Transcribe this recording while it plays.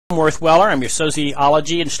I'm Worth Weller. I'm your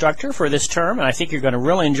sociology instructor for this term, and I think you're going to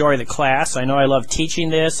really enjoy the class. I know I love teaching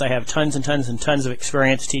this. I have tons and tons and tons of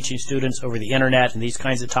experience teaching students over the internet and these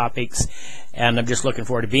kinds of topics, and I'm just looking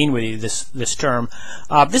forward to being with you this term.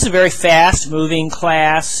 This is a very fast-moving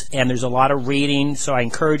class, and there's a lot of reading, so I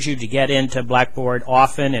encourage you to get into Blackboard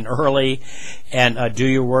often and early and do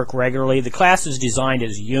your work regularly. The class is designed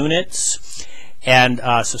as units. And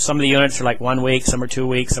so some of the units are like 1 week, some are 2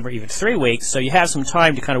 weeks, some are even 3 weeks. So you have some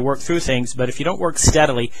time to kind of work through things, but if you don't work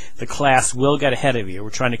steadily, the class will get ahead of you. We're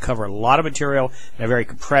trying to cover a lot of material in a very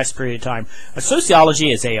compressed period of time.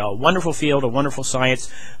 Sociology is a wonderful field, a wonderful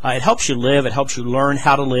science. It helps you live. It helps you learn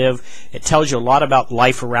how to live. It tells you a lot about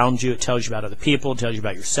life around you. It tells you about other people. It tells you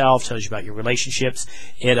about yourself. It tells you about your relationships.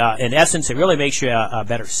 In essence, it really makes you a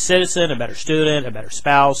better citizen, a better student, a better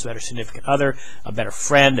spouse, a better significant other, a better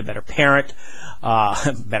friend, a better parent.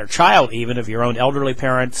 Better child even of your own elderly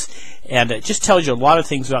parents, and it just tells you a lot of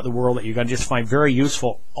things about the world that you're going to just find very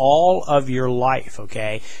useful all of your life,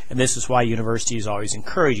 okay? And this is why universities always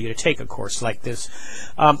encourage you to take a course like this.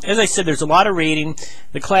 As I said, there's a lot of reading.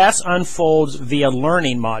 The class unfolds via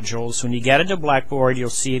learning modules. When you get into Blackboard, you'll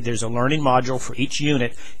see there's a learning module for each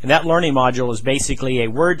unit, and that learning module is basically a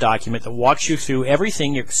Word document that walks you through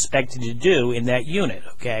everything you're expected to do in that unit,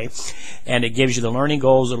 okay? And it gives you the learning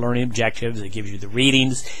goals, the learning objectives, it gives you the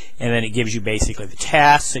readings, and then it gives you basically the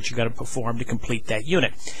tasks that you're going to perform to complete that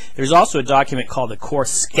unit. There's also a document called the course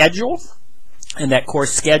schedule, and that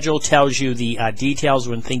course schedule tells you the details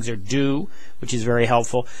when things are due, which is very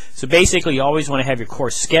helpful. So basically you always want to have your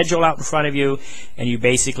course schedule out in front of you, and you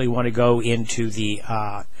basically want to go into the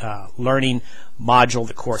learning module,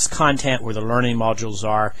 the course content, where the learning modules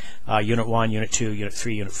are, Unit 1, Unit 2, Unit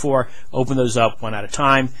 3, Unit 4. Open those up one at a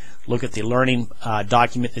time. Look at the learning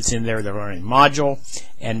document that's in there, the learning module,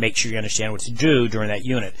 and make sure you understand what to do during that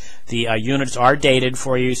unit. The units are dated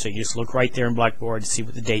for you, so you just look right there in Blackboard to see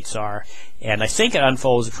what the dates are. And I think it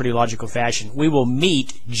unfolds in a pretty logical fashion. We will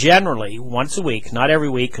meet generally once a week, not every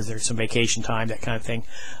week because there's some vacation time, that kind of thing.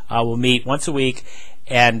 We'll meet once a week,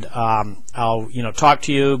 and I'll talk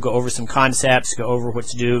to you, go over some concepts, go over what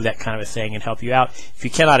to do, that kind of a thing, and help you out. If you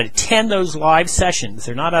cannot attend those live sessions,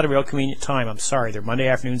 they're not at a real convenient time, I'm sorry, they're Monday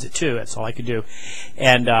afternoons at 2, that's all I could do,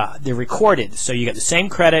 and they're recorded, so you get the same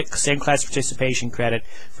credit, same class participation credit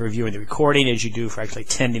for reviewing the recording as you do for actually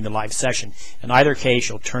attending the live session. In either case,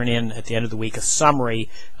 you'll turn in at the end of the week a summary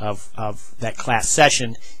of that class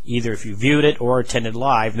session, either if you viewed it or attended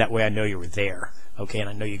live, and that way I know you were there. Okay, and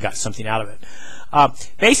I know you got something out of it.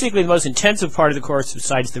 Basically, the most intensive part of the course,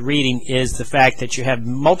 besides the reading, is the fact that you have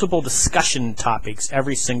multiple discussion topics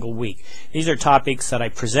every single week. These are topics that I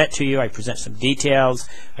present to you. I present some details.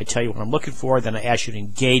 I tell you what I'm looking for. Then I ask you to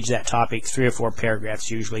engage that topic, 3 or 4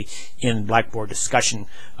 paragraphs usually, in Blackboard discussion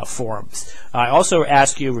forums. I also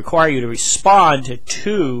require you to respond to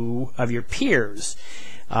 2 of your peers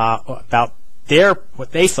about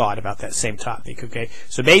what they thought about that same topic. Okay,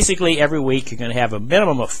 so basically every week you're going to have a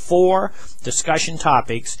minimum of 4 discussion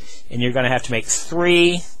topics, and you're going to have to make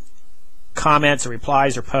 3 comments or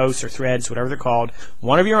replies or posts or threads, whatever they're called,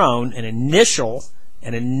 one of your own, an initial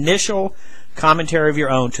commentary of your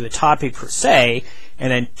own to the topic per se, and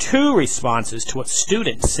then 2 responses to what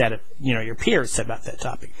students said, your peers said about that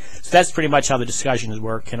topic. So that's pretty much how the discussions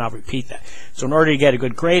work, and I'll repeat that. So in order to get a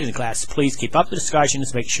good grade in the class, please keep up the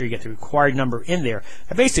discussions, make sure you get the required number in there.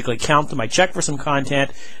 I basically count them, I check for some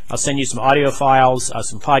content, I'll send you some audio files,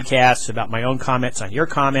 some podcasts about my own comments on your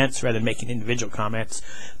comments rather than making individual comments.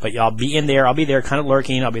 But I'll be in there, I'll be there kind of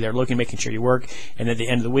lurking, I'll be there looking, making sure you work, and at the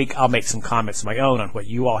end of the week I'll make some comments of my own on what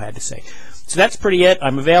you all had to say. So that's pretty it.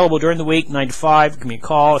 I'm available during the week, 9 to 5. Give me a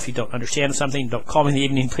call if you don't understand something. Don't call me in the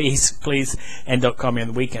evening, please, and don't call me on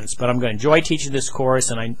the weekends. But I'm going to enjoy teaching this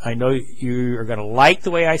course, and I know you are going to like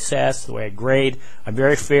the way I assess, the way I grade. I'm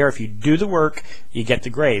very fair. If you do the work, you get the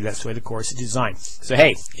grade. That's the way the course is designed. So,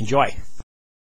 hey, enjoy.